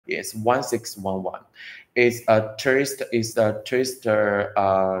Yes, 1611. It's a tourist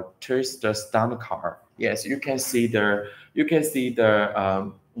stunt car. Yes, you can see the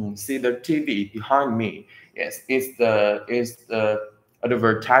see the TV behind me. Yes, it's the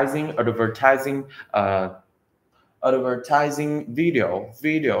advertising video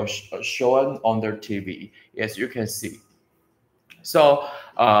shown on their TV. Yes, you can see. So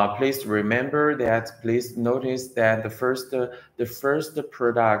please remember that. Please notice that the first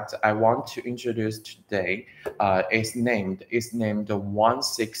product I want to introduce today is named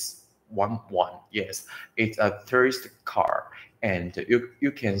 1611. Yes, it's a tourist car, and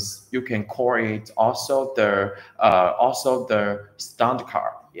you can call it also the stunt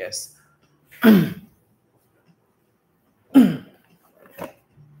car. Yes.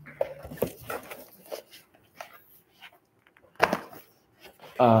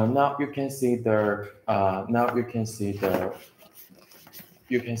 Now you can see the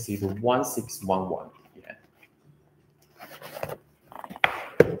 1611. Yeah.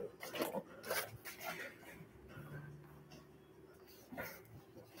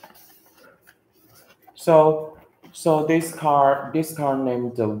 So this car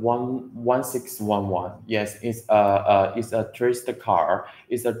named the 1611. Yes, it's a tourist car.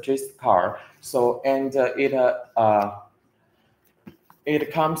 It's a tourist car. So and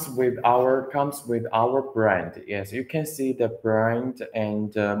it comes with our brand. Yes, you can see the brand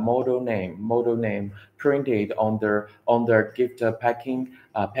and model name printed on their gift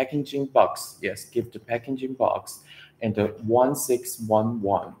packaging box. Yes, gift packaging box, and the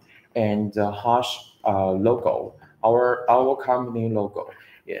 1611 and Hoshi logo, our company logo.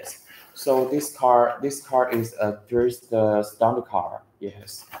 Yes. So this car is a tourist stunt car.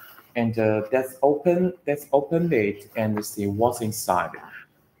 Yes, and let's open it and see what's inside.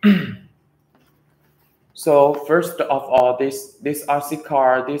 So first of all, this RC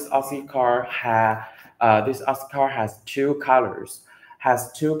car has two colors.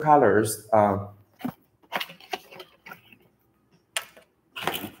 Has two colors.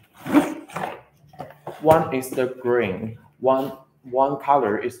 One is the green. One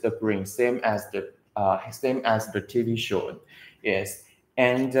color is the green, same as the TV show. Yes,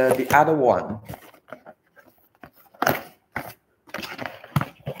 and the other one.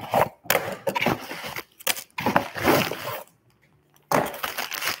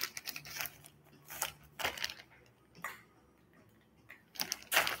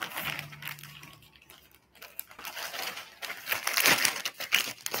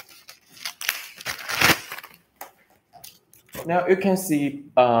 Now you can see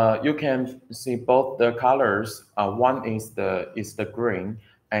both the colors. One is the green,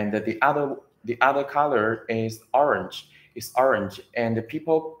 and the other color is orange. It's orange, and the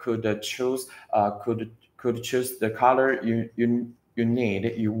people could choose the color you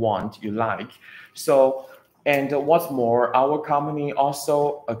need, you want, you like. So, and what's more, our company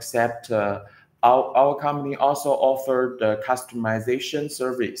also our company also offered the customization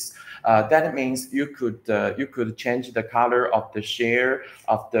service. That means you could change the color of the share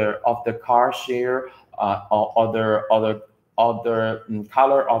of the car share, or other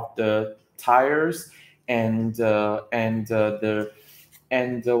color of the tires, and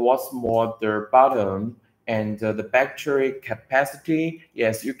what's more, the bottom and the battery capacity.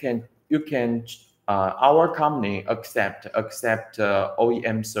 Yes, you can. Our company accept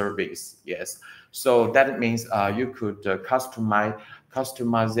OEM service. Yes, so that means you could customize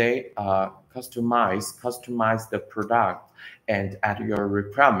the product and add your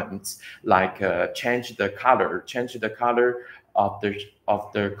requirements, like change the color of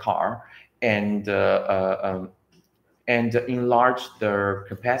the car, and enlarge the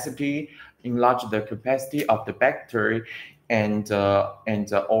capacity of the battery,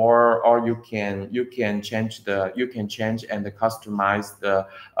 or you can change and customize the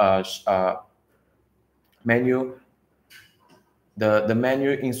menu, the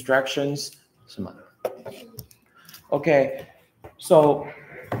menu instructions. Okay, so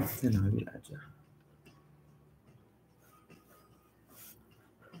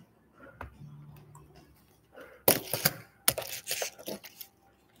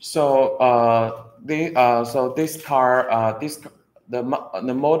this car the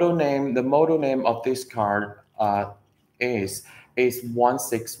model name of this car is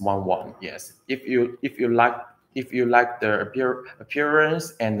 1611. Yes, if you like the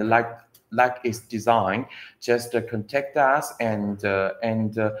appearance and like its design, just contact us and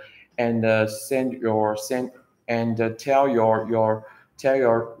tell your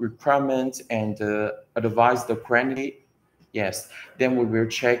requirements and advise the quantity. Yes, then we will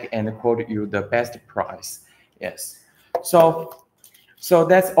check and quote you the best price. Yes. So So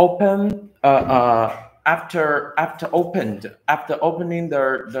that's open. After opening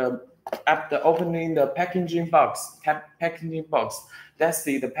the packaging box, let's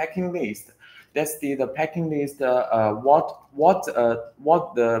see the packing list. Let's see the packing list. What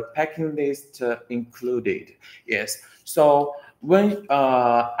the packing list included? Yes. So when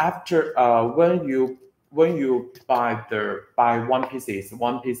you buy one piece is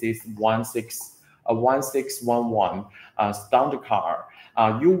 1611 stunt car.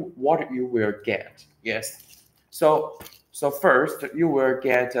 What you will get? Yes. So first you will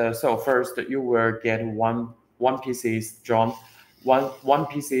get one piece is drawn, one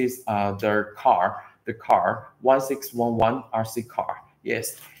piece is the car 1611 RC car.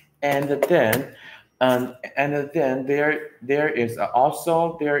 Yes, and then there is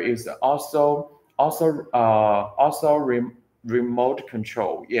also remote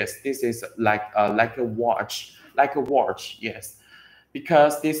control. Yes, this is like a watch, Yes,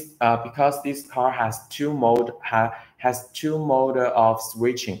 because this car has two mode of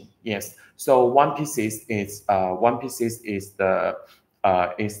switching. Yes, so one piece is the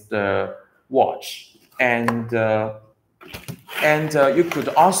watch, and you could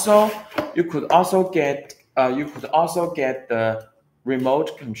also get the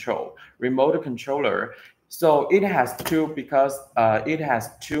remote controller. So it has two, because it has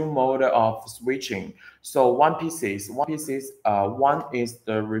two mode of switching. So one is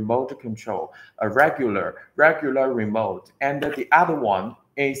the remote control, a regular remote, and the other one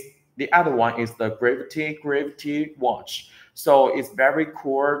is the gravity watch. So it's very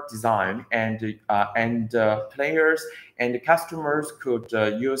cool design, and players and customers could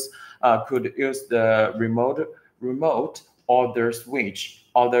use the remote or the switch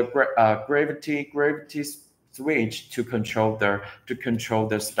or the gravity switch to control the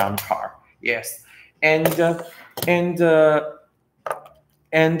stunt car. Yes, and uh,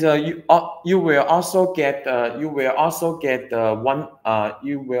 and uh, you will also get the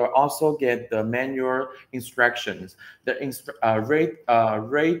manual instructions,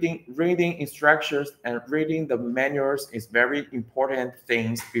 reading instructions and reading the manuals is very important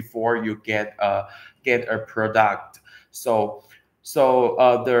things before you get a product. So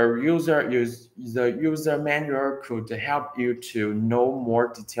the user manual could help you to know more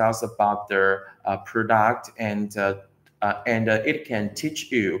details about their product, and it can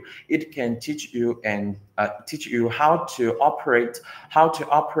teach you how to operate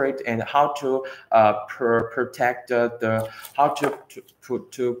and how to protect the how to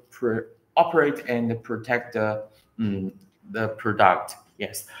operate and protect the product.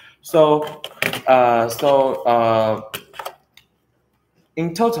 Yes. So uh, so uh,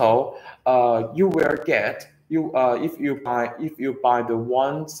 in total, you will get you if you buy the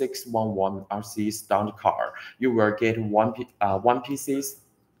 1611 RC stunt car, you will get one pieces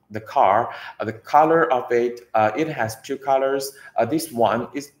the car. The color of it, it has two colors. This one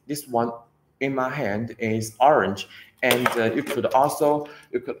in my hand is orange, and you could also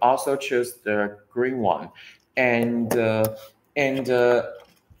choose the green one, and and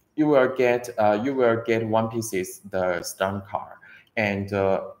you will get one pieces the stunt car, and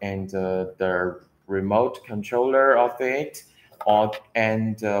the remote controller of it,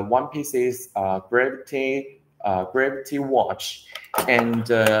 and one pieces gravity watch, and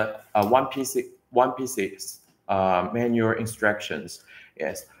one pieces manual instructions.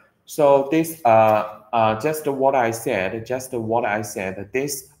 Yes. So just what I said.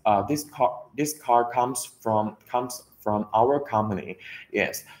 This car comes from our company.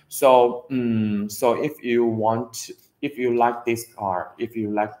 Yes. So if you like this car,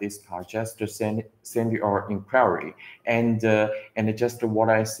 just to send your inquiry, and just what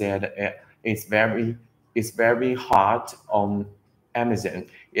I said, it's very hot on Amazon.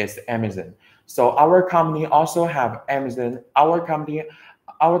 Yes, Amazon. So our company also have Amazon. Our company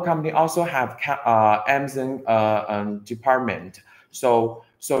also have Amazon department. So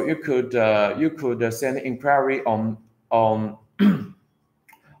you could send inquiry on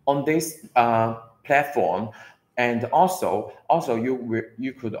on this platform, and also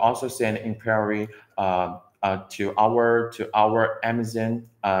you could also send inquiry to our Amazon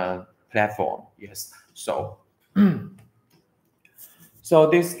platform. Yes. So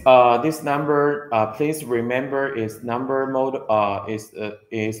this number, please remember, is model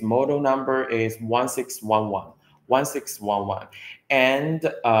number is 1611, and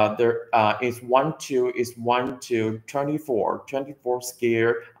there is 24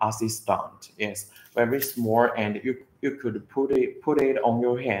 scale assistant. Yes, very small, and you could put it on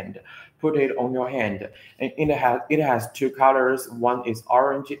your hand. And it has two colors. One is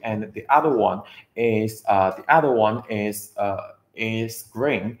orange, and the other one is is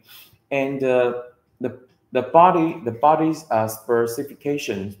green, and the body's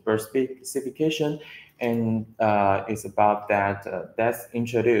specification and is about that that's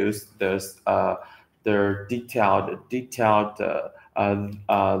introduced the detailed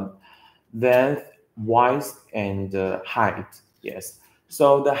length, width, and height. Yes.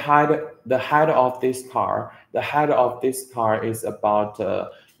 So the height of this car is about a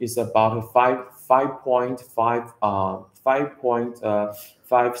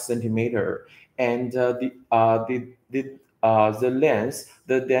 5.5 centimeter, and the length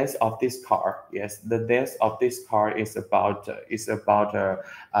of this car, yes, the length of this car is about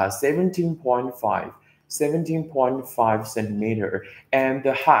 17.5 centimeter, and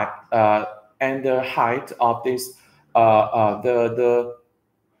the height of this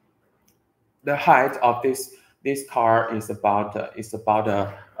the height of this car is about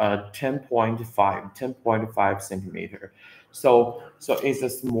 10.5 centimeter. So it's a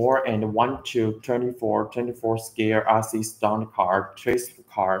small and 1 to 24 scale RC stunt car, twist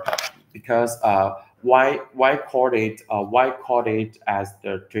car, because why called it as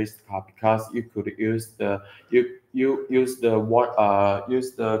the twist car, because you could use the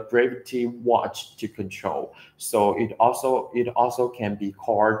gravity watch to control. So it also can be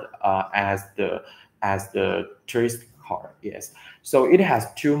called as the twist car. Yes. So it has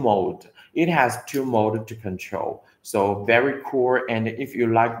two mode. It has two mode to control. So very cool. And if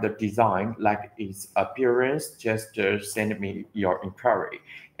you like the design, like its appearance, just send me your inquiry,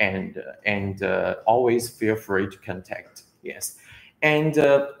 and always feel free to contact. Yes. And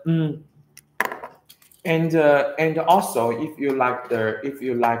and also, if you like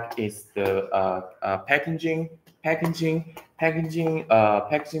is the packaging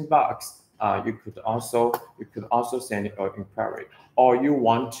box, you could also send an inquiry, or you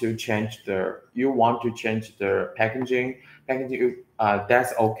want to change the packaging.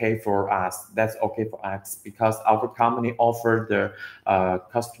 That's okay for us. That's okay for us, because our company offer the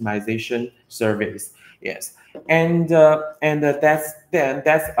customization service. Yes. And introduce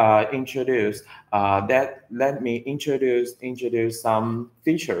that let me introduce some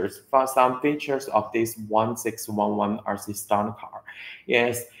features of this 1611 RC stunt car.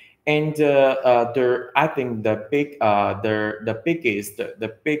 Yes. And I think the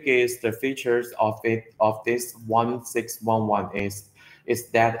biggest features of this 1611 is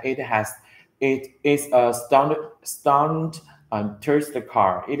that it is a stunt tourist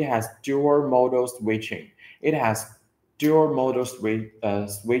car. It has dual model switching. It has dual model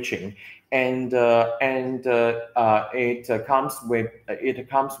switching, and it comes with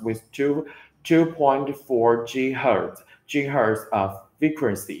 2.4 gigahertz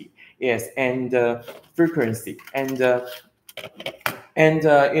frequency. Yes, and frequency, and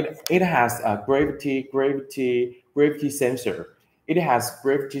it has a gravity sensor. It has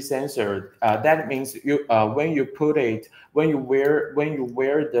gravity sensor. That means when you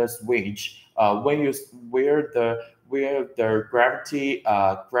wear the switch, when you wear the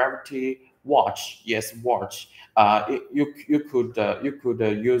gravity watch. Yes, watch. You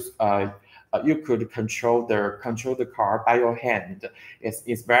could control the car by your hand.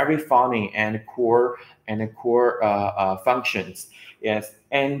 It's very funny and cool functions. Yes,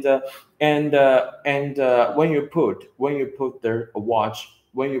 and when you put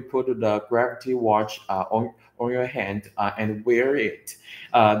the gravity watch on your hand and wear it,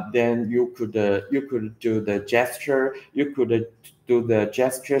 then you could do the gesture. You could do the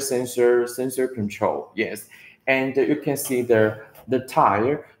gesture sensor control. Yes, and you can see the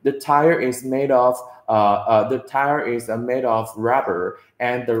tire. The tire is made of rubber,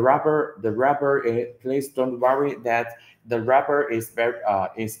 and please don't worry that the rubber is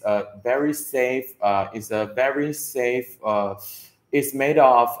very safe. It's made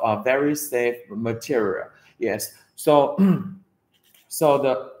of a very safe material. Yes. So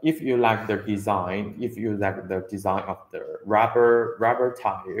if you like the design of the rubber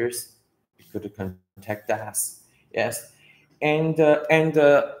tires, you could contact us. Yes. And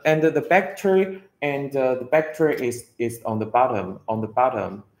the battery is on the bottom.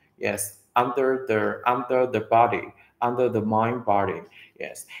 Yes, under the main body.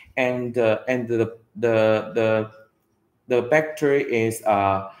 Yes. And the battery is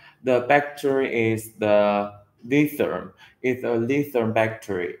the lithium. It's a lithium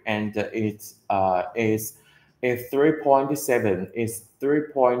battery, and it's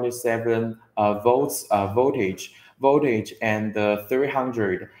 3.7 volts voltage, and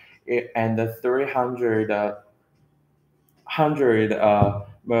 300 and the 300 100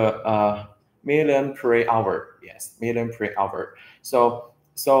 million per hour. Yes, million per hour.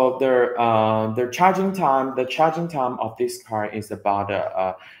 So the charging time of this car is about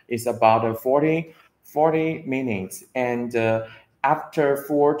 40 minutes, and after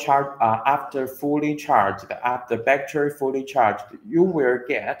fully charged, after battery fully charged, you will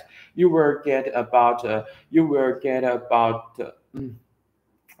get about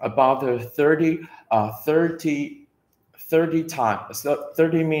 30 time, so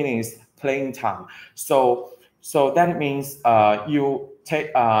 30 minutes playing time. So that means you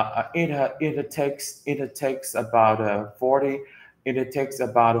take it takes about 40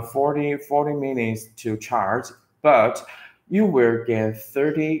 minutes to charge, but you will get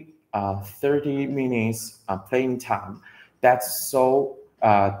 30 minutes playing time. That's so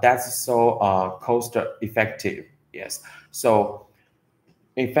cost effective. Yes. So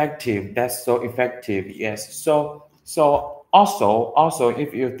effective. That's so effective. Yes. So also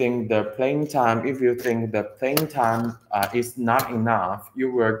if you think the playing time, is not enough,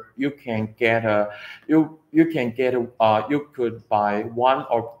 you could buy one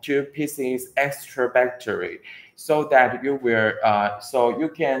or two pieces extra battery, so that you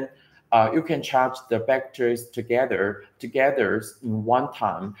can charge the batteries together in one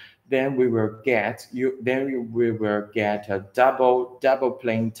time. Then we will get a double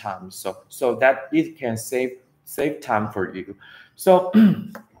playing time, so that it can save time for you. So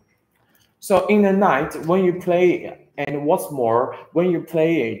so in the night when you play, and what's more, when you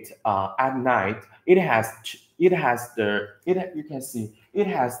play it at night, you can see it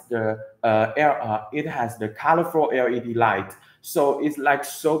has it has the colorful LED light. So it's like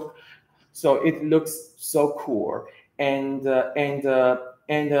so it looks so cool, and it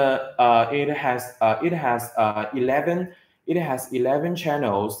has 11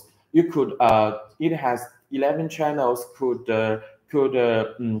 channels. You could It has 11 channels, could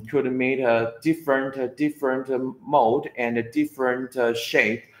make a different mode and a different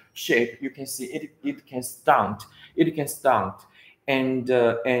shape. You can see it can stunt, and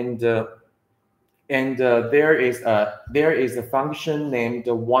there is a function named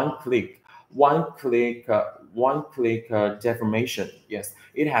one click deformation. Yes,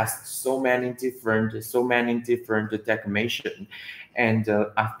 it has so many different deformation, and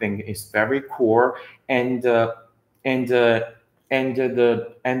I think it's very cool. And and uh,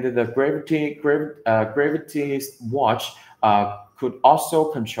 the gravity watch could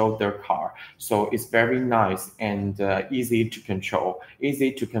also control their car. So it's very nice and easy to control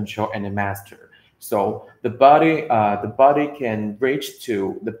and master. So the body can reach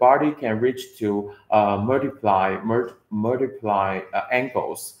to multiply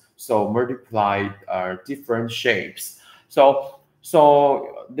angles. So multiply different shapes. So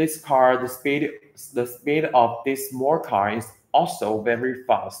this car, the speed of this small car is also very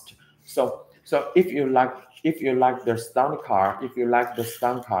fast. So if you like the stunt car,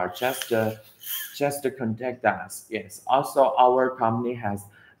 just to contact us. Yes. Also, our company has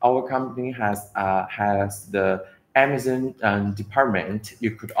the Amazon department.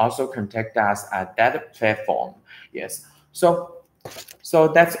 You could also contact us at that platform. Yes. So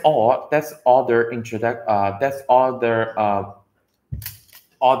that's all. That's all the introduct. That's all the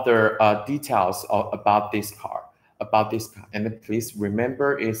other details about this car. And please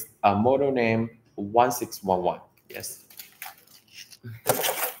remember, is a model name 1611. Yes.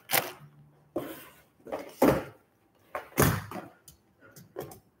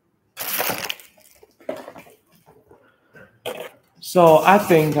 So the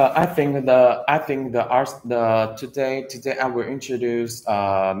today I will introduce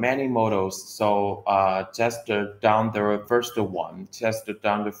many models. So just down the first one,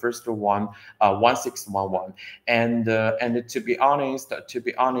 1611, and to be honest,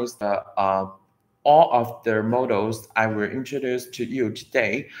 all of the models I will introduce to you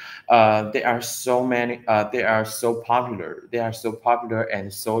today, they are so many. They are so popular. They are so popular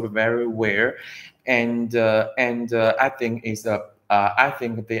and sold very well, and I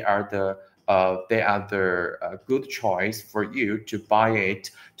think they are the good choice for you to buy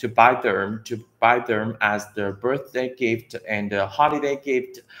them as the birthday gift and holiday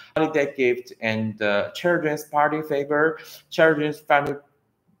gift, and children's family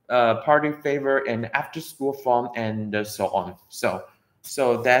party favor, and after school fun, and so on. So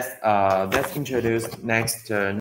that's introduced next